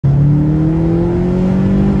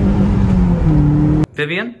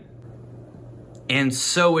Vivian? And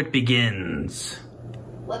so it begins.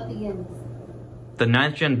 What begins? The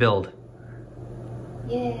 9th gen build.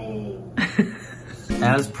 Yay.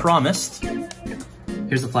 As promised,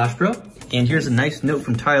 here's the Flashpro, and here's a nice note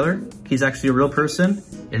from Tyler. He's actually a real person,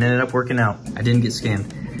 and ended up working out. I didn't get scammed.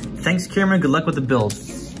 Thanks, Cameron. Good luck with the build.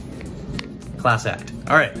 Class act.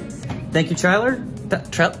 All right. Thank you, Tyler.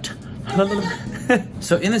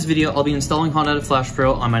 So in this video, I'll be installing Hondata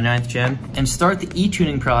Flashpro on my 9th gen and start the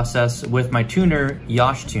e-tuning process with my tuner,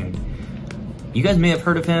 Josh Tuned. You guys may have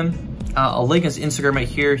heard of him. I'll link his Instagram right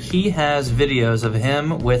here. He has videos of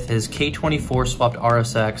him with his K24 swapped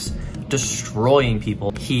RSX destroying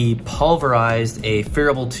people. He pulverized a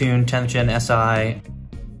variable tune 10th gen SI.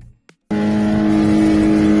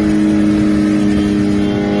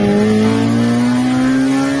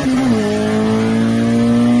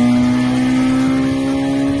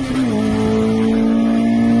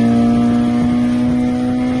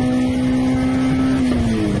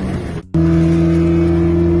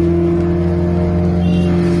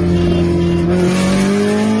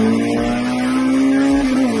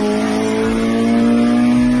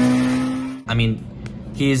 I mean,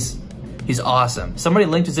 he's awesome. Somebody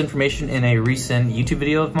linked his information in a recent YouTube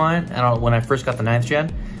video of mine when I first got the 9th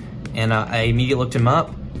gen, and I immediately looked him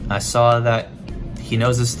up. I saw that he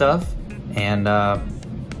knows his stuff, and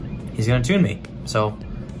he's gonna tune me. So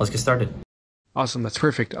let's get started. Awesome, that's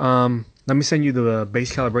perfect. Let me send you the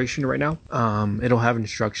base calibration right now. It'll have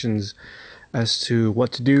instructions as to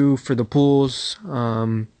what to do for the pools,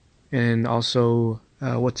 and also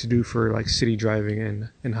what to do for like city driving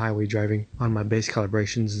and highway driving. On my base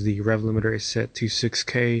calibrations, the rev limiter is set to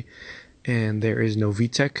 6K, and there is no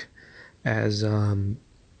VTEC, as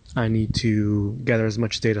I need to gather as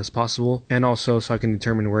much data as possible, and also so I can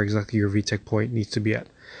determine where exactly your VTEC point needs to be at.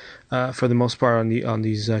 For the most part, on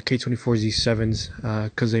these K24 Z7s,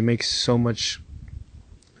 because they make so much,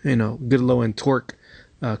 good low end torque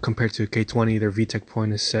compared to K20, their VTEC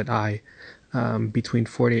point is set high. Between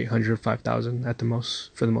 4,800 5,000 at the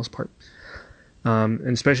most, for the most part, and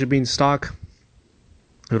especially being stock,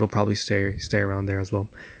 it'll probably stay around there as well.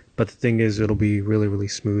 But the thing is, it'll be really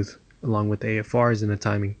smooth along with the AFRs and the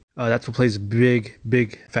timing. That's what plays a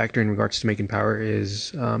big factor in regards to making power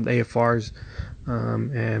is the AFRs,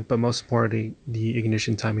 but most importantly the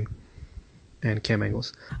ignition timing and cam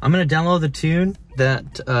angles. I'm gonna download the tune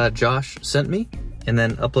that Josh sent me and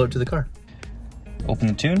then upload it to the car. Open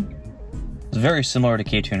the tune. It's very similar to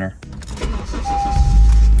K-Tuner.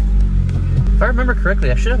 If I remember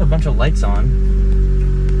correctly, I should have a bunch of lights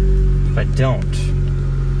on, but I don't.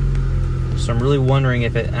 So I'm really wondering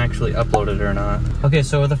if it actually uploaded or not. Okay,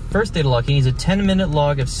 so the first data log, he needs a 10-minute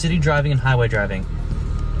log of city driving and highway driving.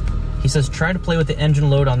 He says try to play with the engine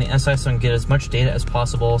load on the SI so I can get as much data as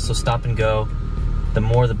possible, so stop and go. The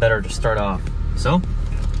more the better to start off. So,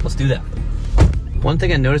 let's do that. One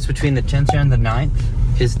thing I noticed between the 10th gen and the 9th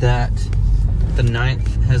is that the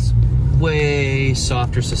 9th has way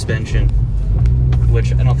softer suspension,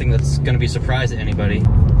 which I don't think that's going to be a surprise to anybody.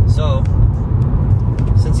 So,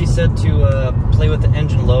 since he said to play with the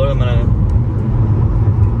engine load, I'm going to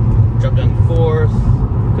drop down to 4th,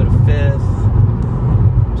 go to 5th,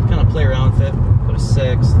 just kind of play around with it, go to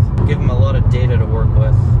 6th, give him a lot of data to work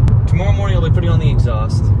with. Tomorrow morning I'll be putting on the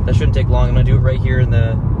exhaust. That shouldn't take long. I'm going to do it right here in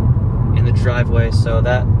the driveway, so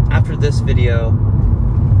that after this video,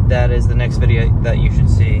 that is the next video that you should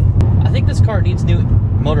see. I think this car needs new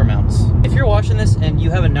motor mounts. If you're watching this and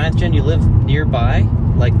you have a 9th gen, you live nearby,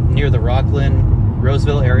 like near the Rockland,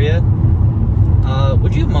 Roseville area,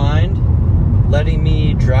 would you mind letting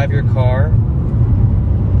me drive your car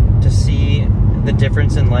to see the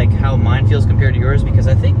difference in like how mine feels compared to yours? Because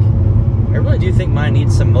I really do think mine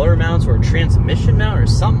needs some motor mounts or a transmission mount or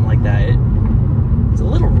something like that. It's a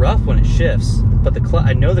little rough when it shifts, but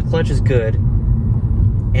I know the clutch is good.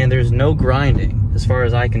 And there's no grinding, as far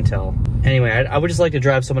as I can tell. Anyway, I would just like to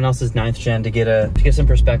drive someone else's 9th gen to get some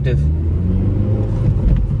perspective.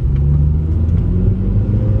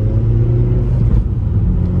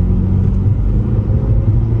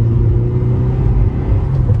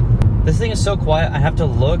 This thing is so quiet, I have to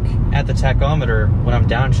look at the tachometer when I'm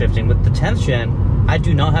downshifting. With the 10th gen, I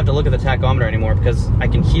do not have to look at the tachometer anymore because I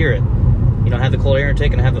can hear it. I have the cold air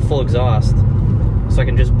intake and I have the full exhaust. So I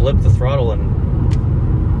can just blip the throttle and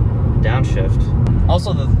downshift.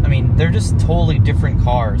 Also, they're just totally different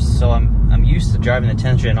cars, so I'm used to driving the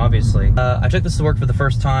 10th gen, obviously. I took this to work for the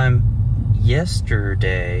first time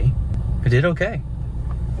yesterday. I did okay.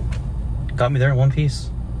 Got me there in one piece.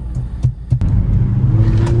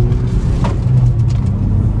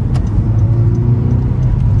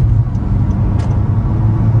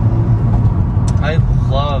 I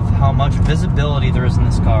how much visibility there is in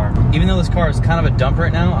this car. Even though this car is kind of a dump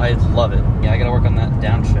right now, I love it. Yeah, I gotta work on that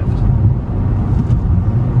downshift.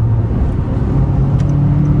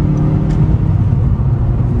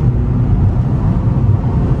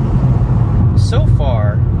 So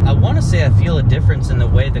far, I want to say I feel a difference in the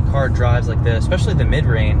way the car drives like this, especially the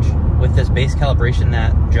mid-range with this base calibration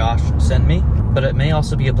that Josh sent me. But it may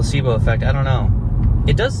also be a placebo effect, I don't know.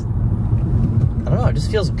 It does, I don't know, it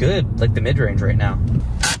just feels good, like the mid-range right now.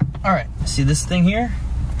 All right, see this thing here?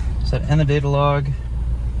 Set end the data log.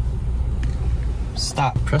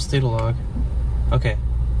 Stop, press data log. Okay,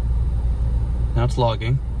 now it's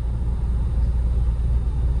logging.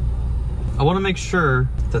 I want to make sure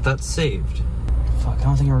that that's saved. Fuck, I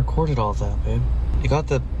don't think I recorded all of that, babe. You got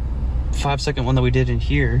the 5-second one that we did in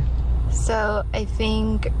here. So I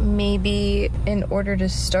think maybe in order to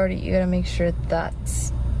start it, you gotta make sure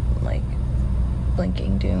that's like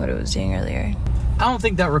blinking, doing what it was doing earlier. I don't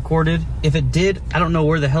think that recorded. If it did, I don't know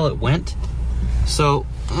where the hell it went. So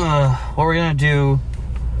what we're gonna do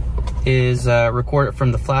is record it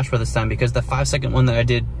from the Flashpro this time, because the 5-second one that I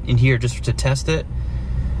did in here just to test it,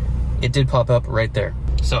 it did pop up right there.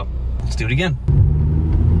 So let's do it again.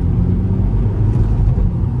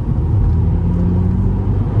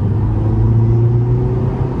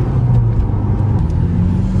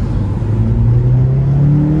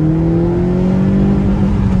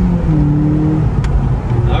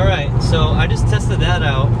 That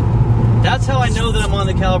out. That's how I know that I'm on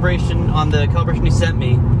the calibration he sent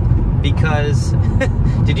me, because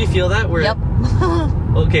did you feel that? Where yep.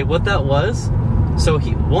 Okay, what that was, so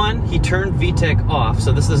he turned VTEC off,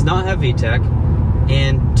 so this does not have VTEC,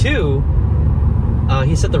 and 2,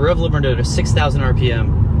 he set the rev limiter to 6,000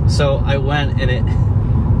 RPM. So I went and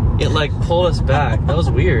it like pulled us back. That was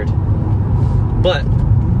weird, but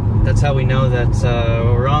that's how we know that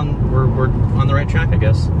we're on the right track, I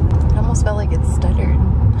guess. It almost felt like it stuttered.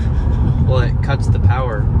 Well, it cuts the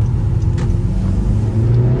power.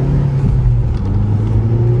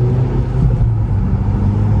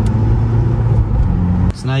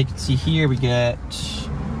 So now you can see here we get,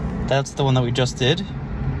 that's the one that we just did.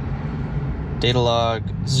 Data log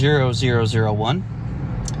 0001.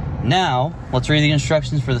 Now, let's read the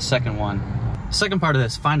instructions for the second one. Second part of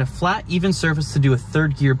this, find a flat, even surface to do a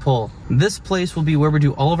third gear pull. This place will be where we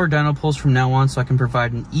do all of our dyno pulls from now on, so I can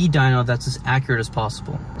provide an E-dyno that's as accurate as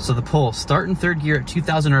possible. So the pull, start in third gear at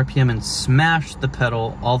 2,000 RPM and smash the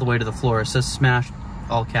pedal all the way to the floor. It says smash,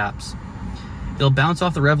 all caps. It'll bounce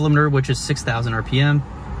off the rev limiter, which is 6,000 RPM,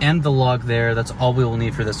 and the log there. That's all we will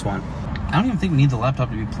need for this one. I don't even think we need the laptop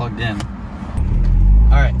to be plugged in.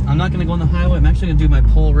 All right, I'm not gonna go on the highway. I'm actually gonna do my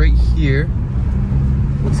pull right here.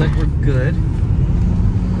 Looks like we're good.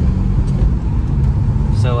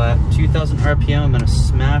 So at 2,000 RPM, I'm gonna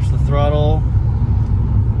smash the throttle.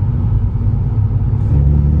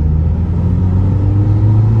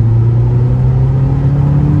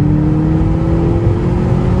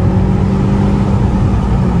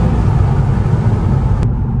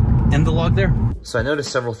 End the log there. So I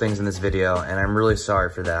noticed several things in this video, and I'm really sorry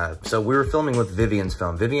for that. So we were filming with Vivian's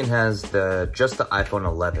phone. Vivian has just the iPhone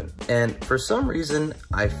 11. And for some reason,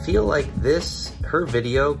 I feel like her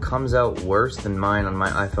video comes out worse than mine on my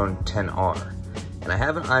iPhone XR. And I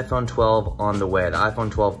have an iPhone 12 on the way, the iPhone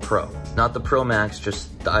 12 Pro. Not the Pro Max,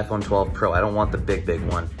 just the iPhone 12 Pro. I don't want the big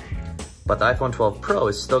one. But the iPhone 12 Pro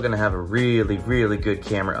is still gonna have a really, really good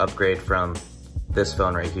camera upgrade from this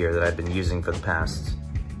phone right here that I've been using for the past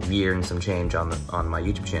year and some change on my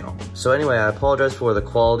YouTube channel. So anyway, I apologize for the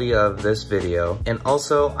quality of this video. And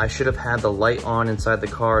also, I should have had the light on inside the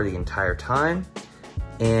car the entire time.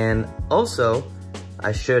 And also,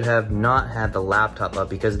 I should have not had the laptop up,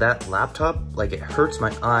 because that laptop, like, it hurts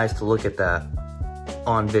my eyes to look at that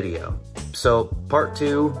on video. So part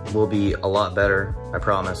 2 will be a lot better, I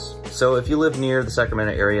promise. So if you live near the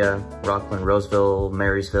Sacramento area, Rockland, Roseville,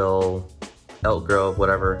 Marysville, Elk Grove,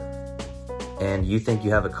 whatever, and you think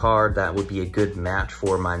you have a car that would be a good match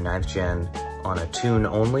for my 9th gen on a tune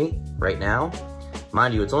only right now,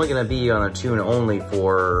 mind you, it's only gonna be on a tune only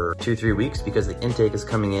for 2-3 weeks, because the intake is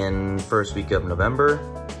coming in first week of November,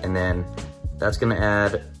 and then that's gonna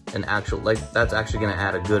add that's actually gonna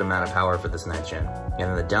add a good amount of power for this 9th gen. And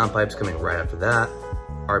then the downpipe's coming right after that,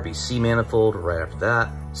 RBC manifold right after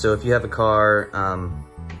that. So if you have a car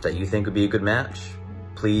that you think would be a good match,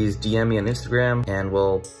 please DM me on Instagram and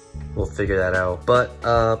we'll figure that out. But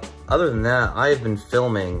other than that, I have been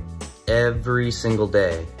filming every single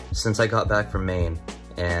day since I got back from Maine,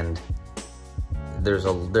 and I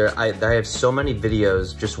have so many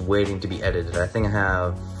videos just waiting to be edited. I think I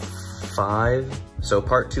have 5. So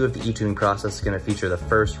part 2 of the e-tuning process is going to feature the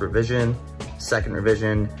first revision, second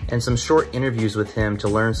revision, and some short interviews with him to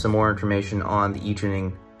learn some more information on the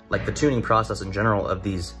e-tuning, like the tuning process in general of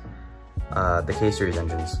these, the K-Series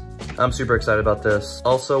engines. I'm super excited about this.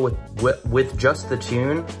 Also, with just the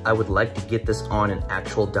tune, I would like to get this on an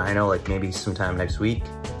actual dyno, like maybe sometime next week,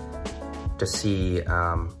 to see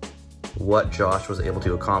what Josh was able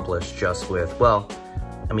to accomplish just with, well,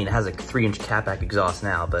 I mean, it has a 3-inch catback exhaust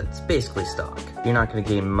now, but it's basically stock. You're not gonna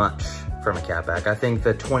gain much from a catback. I think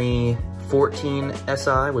the 2014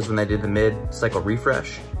 SI was when they did the mid-cycle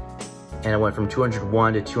refresh, and it went from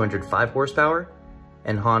 201 to 205 horsepower,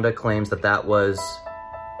 and Honda claims that that was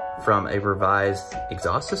from a revised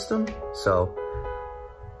exhaust system. So,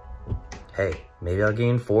 hey, maybe I'll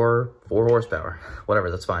gain 4 horsepower, whatever,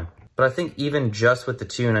 that's fine. But I think even just with the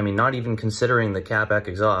tune, I mean, not even considering the catback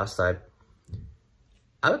exhaust,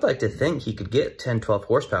 I would like to think he could get 10, 12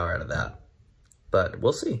 horsepower out of that, but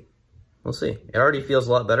we'll see. We'll see. It already feels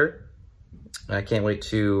a lot better, and I can't wait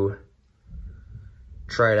to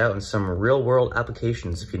try it out in some real world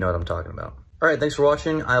applications, if you know what I'm talking about. All right, thanks for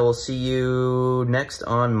watching. I will see you next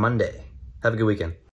on Monday. Have a good weekend.